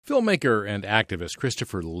Filmmaker and activist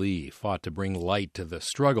Christopher Lee fought to bring light to the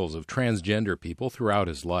struggles of transgender people throughout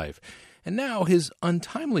his life. And now his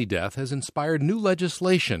untimely death has inspired new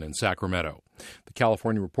legislation in Sacramento. The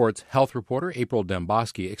California Report's health reporter April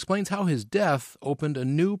Demboski explains how his death opened a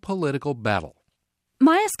new political battle.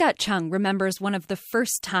 Maya Scott Chung remembers one of the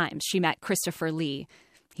first times she met Christopher Lee.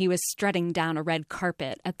 He was strutting down a red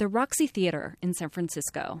carpet at the Roxy Theater in San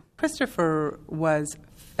Francisco. Christopher was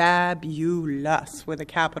fabulous with a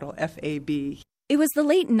capital F-A-B. It was the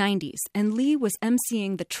late 90s, and Lee was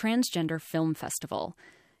emceeing the Transgender Film Festival.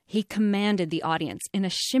 He commanded the audience in a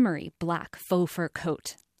shimmery black faux fur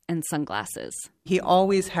coat and sunglasses. He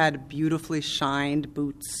always had beautifully shined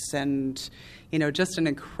boots and, just an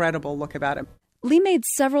incredible look about him. Lee made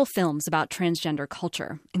several films about transgender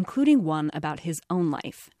culture, including one about his own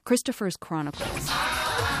life, Christopher's Chronicles.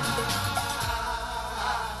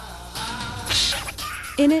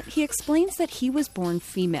 In it, he explains that he was born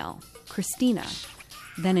female, Christina.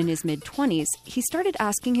 Then in his mid-20s, he started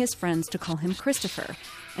asking his friends to call him Christopher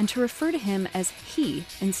and to refer to him as he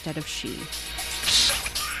instead of she.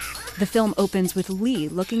 The film opens with Lee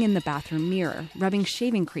looking in the bathroom mirror, rubbing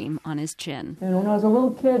shaving cream on his chin. And when I was a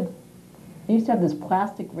little kid, I used to have this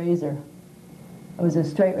plastic razor. It was a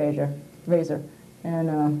straight razor.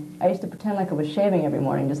 And I used to pretend like I was shaving every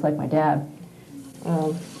morning, just like my dad.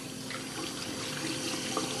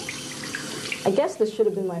 I guess this should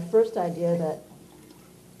have been my first idea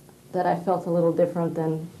that I felt a little different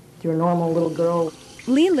than your normal little girl.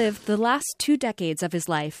 Lee lived the last 2 decades of his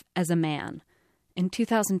life as a man. In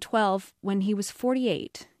 2012, when he was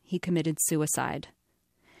 48, he committed suicide.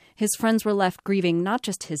 His friends were left grieving not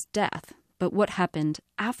just his death, but what happened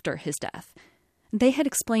after his death. They had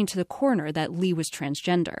explained to the coroner that Lee was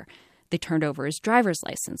transgender. They turned over his driver's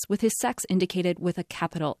license with his sex indicated with a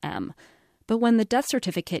capital M. But when the death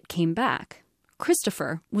certificate came back,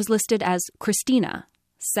 Christopher was listed as Christina,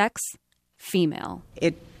 sex, female.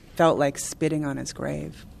 It felt like spitting on his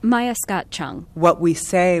grave. Maya Scott Chung. What we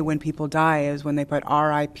say when people die is when they put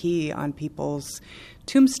R.I.P. on people's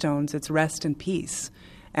tombstones, it's rest in peace.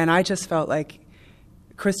 And I just felt like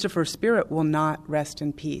Christopher's spirit will not rest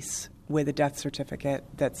in peace with a death certificate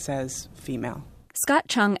that says female. Scott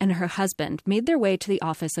Chung and her husband made their way to the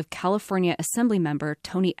office of California Assemblymember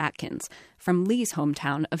Tony Atkins from Lee's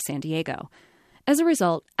hometown of San Diego. As a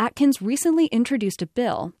result, Atkins recently introduced a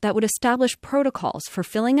bill that would establish protocols for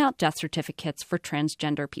filling out death certificates for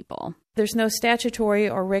transgender people. There's no statutory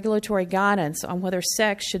or regulatory guidance on whether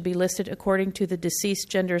sex should be listed according to the deceased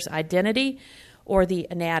gender's identity or the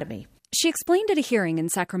anatomy. She explained at a hearing in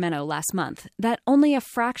Sacramento last month that only a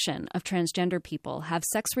fraction of transgender people have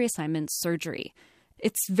sex reassignment surgery.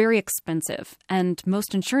 It's very expensive, and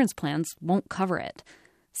most insurance plans won't cover it.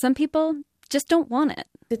 Some people just don't want it.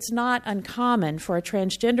 It's not uncommon for a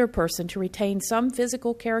transgender person to retain some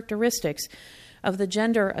physical characteristics of the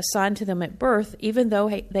gender assigned to them at birth, even though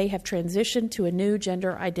they have transitioned to a new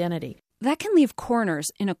gender identity. That can leave coroners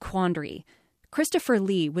in a quandary. Christopher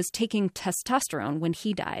Lee was taking testosterone when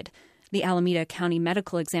he died. The Alameda County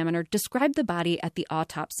medical examiner described the body at the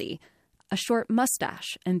autopsy: a short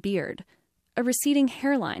mustache and beard, a receding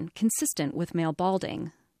hairline consistent with male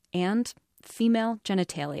balding, and female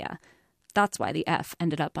genitalia. That's why the F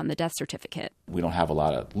ended up on the death certificate. We don't have a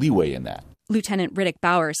lot of leeway in that. Lieutenant Riddick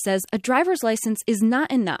Bowers says a driver's license is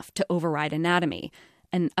not enough to override anatomy.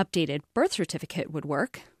 An updated birth certificate would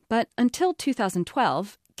work, but until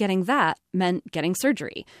 2012, getting that meant getting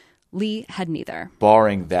surgery. Lee had neither.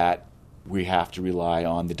 Barring that, we have to rely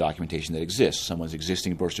on the documentation that exists, someone's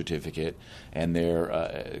existing birth certificate and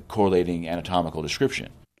their correlating anatomical description.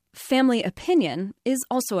 Family opinion is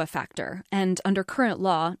also a factor, and under current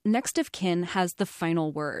law, next of kin has the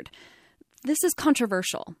final word. This is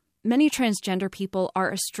controversial. Many transgender people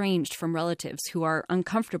are estranged from relatives who are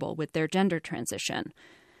uncomfortable with their gender transition.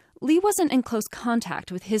 Lee wasn't in close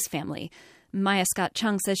contact with his family. Maya Scott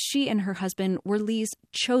Chung says she and her husband were Lee's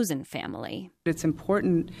chosen family. It's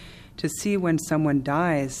important to see when someone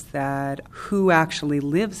dies that who actually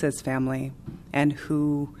lives as family and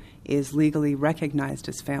who is legally recognized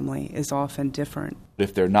as family is often different.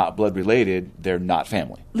 If they're not blood related, they're not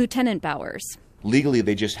family. Lieutenant Bowers. Legally,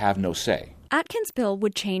 they just have no say. Atkins' bill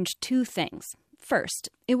would change 2 things. First,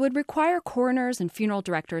 it would require coroners and funeral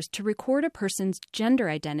directors to record a person's gender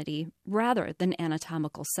identity rather than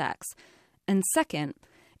anatomical sex. And second,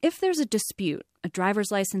 if there's a dispute, a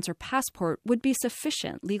driver's license or passport would be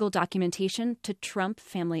sufficient legal documentation to trump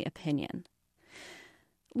family opinion.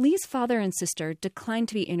 Lee's father and sister declined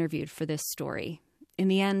to be interviewed for this story. In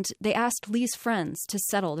the end, they asked Lee's friends to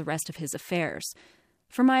settle the rest of his affairs.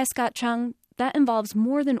 For Maya Scott Chung, that involves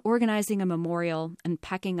more than organizing a memorial and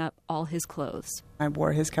packing up all his clothes. I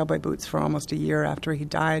wore his cowboy boots for almost a year after he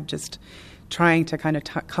died, just trying to kind of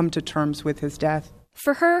come to terms with his death.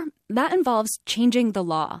 For her, that involves changing the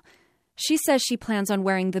law. She says she plans on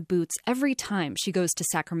wearing the boots every time she goes to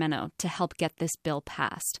Sacramento to help get this bill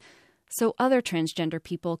passed, so other transgender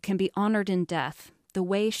people can be honored in death the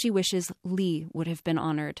way she wishes Lee would have been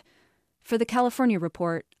honored. For the California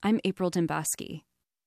Report, I'm April Dimbaski.